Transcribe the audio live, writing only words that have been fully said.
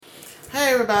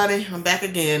everybody, I'm back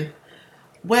again.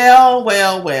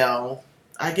 Well.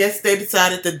 I guess they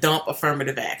decided to dump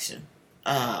affirmative action.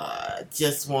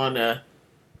 Just want to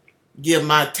give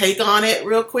my take on it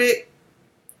real quick.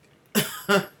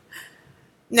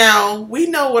 Now, we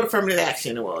know what affirmative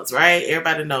action was, right?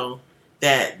 Everybody know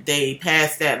that they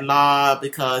passed that law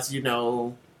because,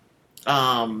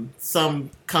 some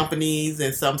companies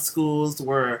and some schools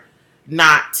were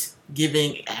not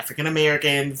giving African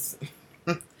Americans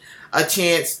a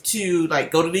chance to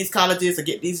go to these colleges or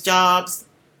get these jobs,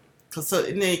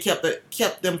 and they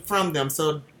kept them from them.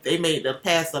 So they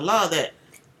passed a law that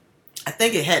I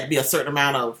think it had to be a certain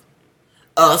amount of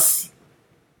us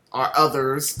or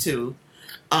others to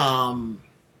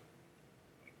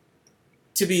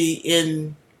be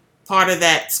in part of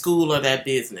that school or that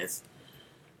business.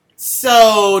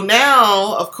 So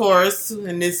now, of course,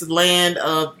 in this land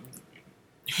of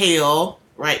hell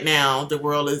right now, the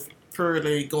world is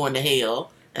purely going to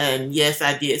hell. And yes,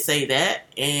 I did say that.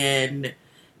 And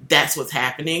that's what's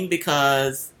happening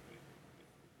because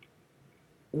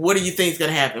what do you think is going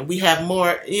to happen? We have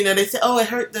more, they say, oh, it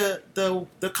hurt the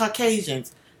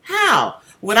Caucasians. How?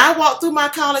 When I walked through my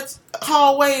college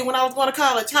hallway when I was going to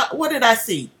college, what did I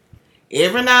see?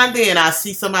 Every now and then I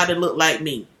see somebody look like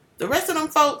me. The rest of them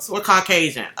folks were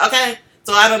Caucasian. Okay?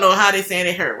 So I don't know how they saying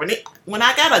it hurt. When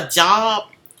I got a job,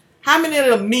 how many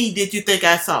of me did you think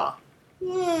I saw?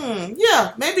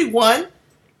 Yeah, maybe one.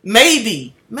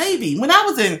 Maybe. When I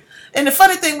was and the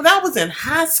funny thing, when I was in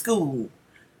high school,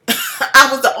 I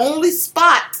was the only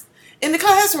spot in the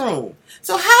classroom.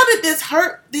 So how did this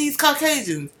hurt these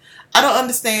Caucasians? I don't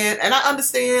understand. And I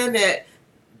understand that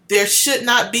there should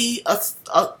not be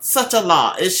such a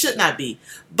law. It should not be.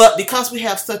 But because we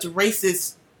have such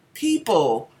racist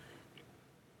people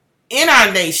in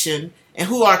our nation and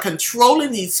who are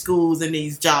controlling these schools and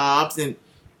these jobs and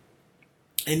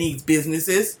these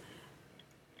businesses,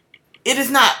 it is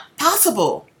not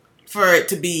possible for it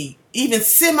to be even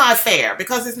semi-fair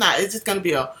because it's not. It's just going to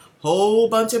be a whole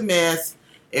bunch of mess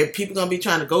and people going to be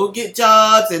trying to go get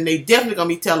jobs and they definitely going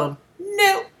to be telling them,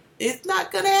 no, it's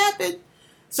not going to happen.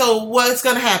 So what's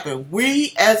going to happen?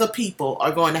 We as a people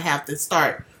are going to have to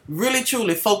start really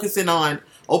truly focusing on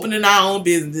opening our own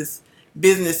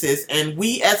businesses, and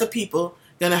we as a people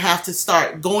going to have to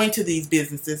start going to these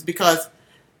businesses because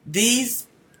these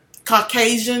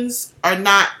Caucasians are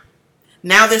not.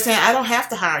 Now they're saying, I don't have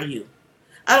to hire you.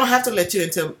 I don't have to let you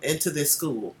into this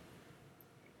school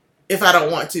if I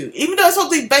don't want to. Even though it's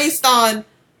supposed to be based on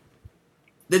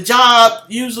the job,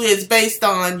 usually it's based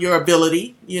on your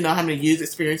ability. How many years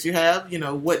experience you have.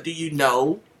 What do you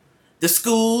know? The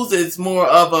schools is more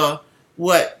of a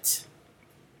what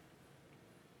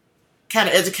kind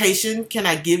of education can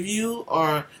I give you,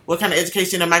 or what kind of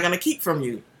education am I going to keep from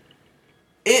you?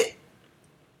 It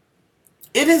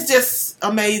is just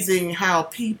amazing how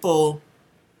people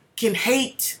can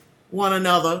hate one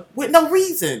another with no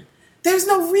reason. There's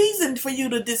no reason for you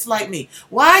to dislike me.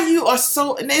 Why you are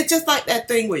so... And it's just like that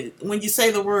thing when you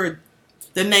say the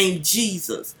name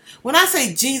Jesus. When I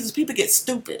say Jesus, people get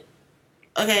stupid.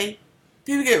 Okay?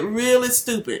 People get really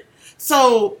stupid.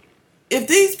 So, if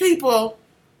these people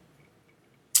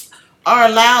are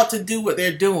allowed to do what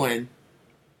they're doing,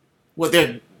 what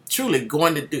they're truly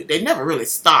going to do, they never really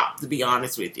stop, to be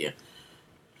honest with you.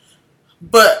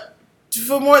 But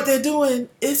from what they're doing,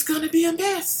 it's going to be a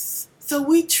mess. So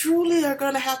we truly are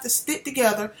going to have to stick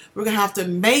together. We're going to have to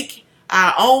make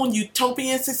our own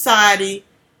utopian society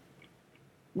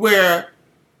where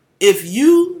if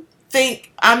you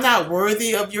think I'm not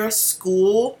worthy of your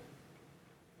school,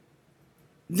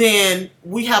 then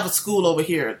we have a school over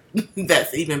here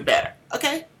that's even better.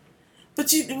 Okay? But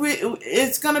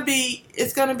it's gonna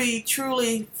be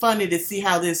truly funny to see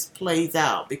how this plays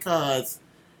out, because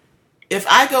if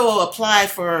I go apply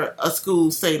for a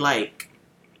school, say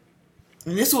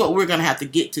and this is what we're gonna have to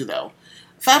get to though.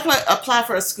 If I apply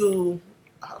for a school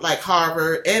like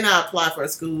Harvard, and I apply for a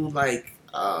school like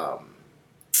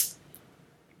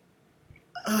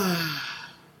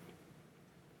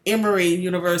Emory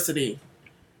University,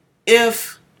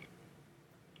 if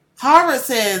Harvard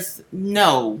says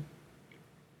no,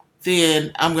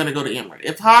 then I'm going to go to Emory.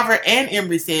 If Harvard and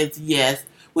Emory says yes,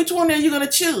 which one are you going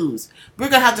to choose? We're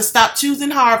going to have to stop choosing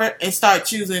Harvard and start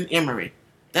choosing Emory.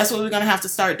 That's what we're going to have to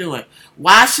start doing.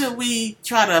 Why should we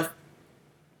try to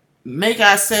make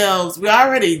ourselves... We're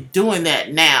already doing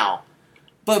that now.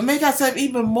 But make ourselves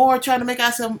even more... Try to make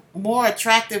ourselves more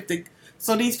attractive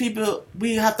so these people...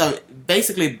 We have to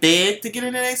basically beg to get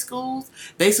into their schools?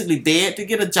 Basically beg to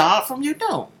get a job from you?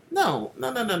 No.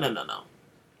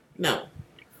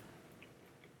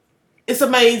 It's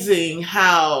amazing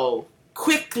how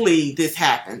quickly this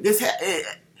happened.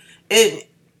 It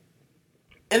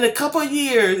in a couple of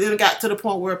years, it got to the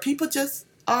point where people just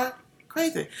are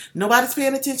crazy. Nobody's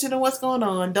paying attention to what's going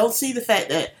on. Don't see the fact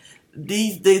that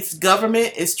this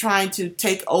government is trying to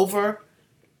take over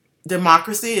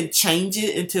democracy and change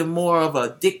it into more of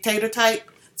a dictator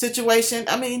type situation.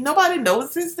 I mean, nobody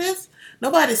notices this.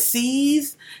 Nobody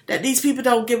sees that these people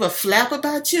don't give a flap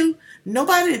about you.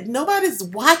 Nobody's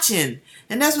watching.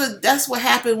 And that's what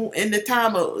happened in the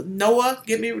time of Noah.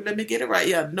 Let me get it right.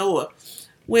 Yeah, Noah.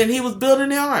 When he was building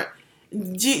the ark.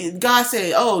 God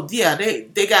said, oh yeah,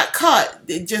 they got caught.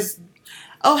 They just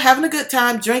having a good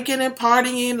time, drinking and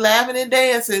partying, laughing and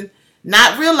dancing,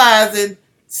 not realizing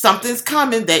something's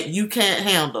coming that you can't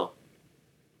handle.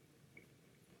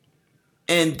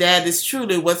 And that is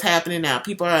truly what's happening now.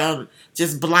 People are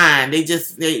just blind.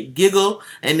 They giggle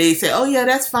and they say, "Oh yeah,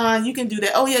 that's fine. You can do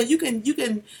that. Oh yeah, you can do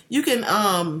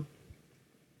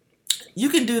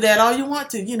that all you want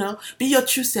to. Be your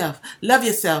true self, love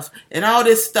yourself, and all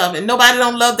this stuff." And nobody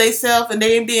don't love themselves, and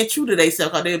they ain't being true to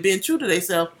themselves. Or they're being true to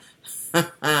themselves.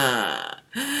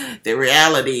 The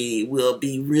reality will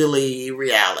be really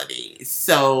reality.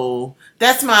 So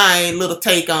that's my little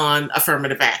take on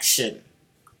affirmative action.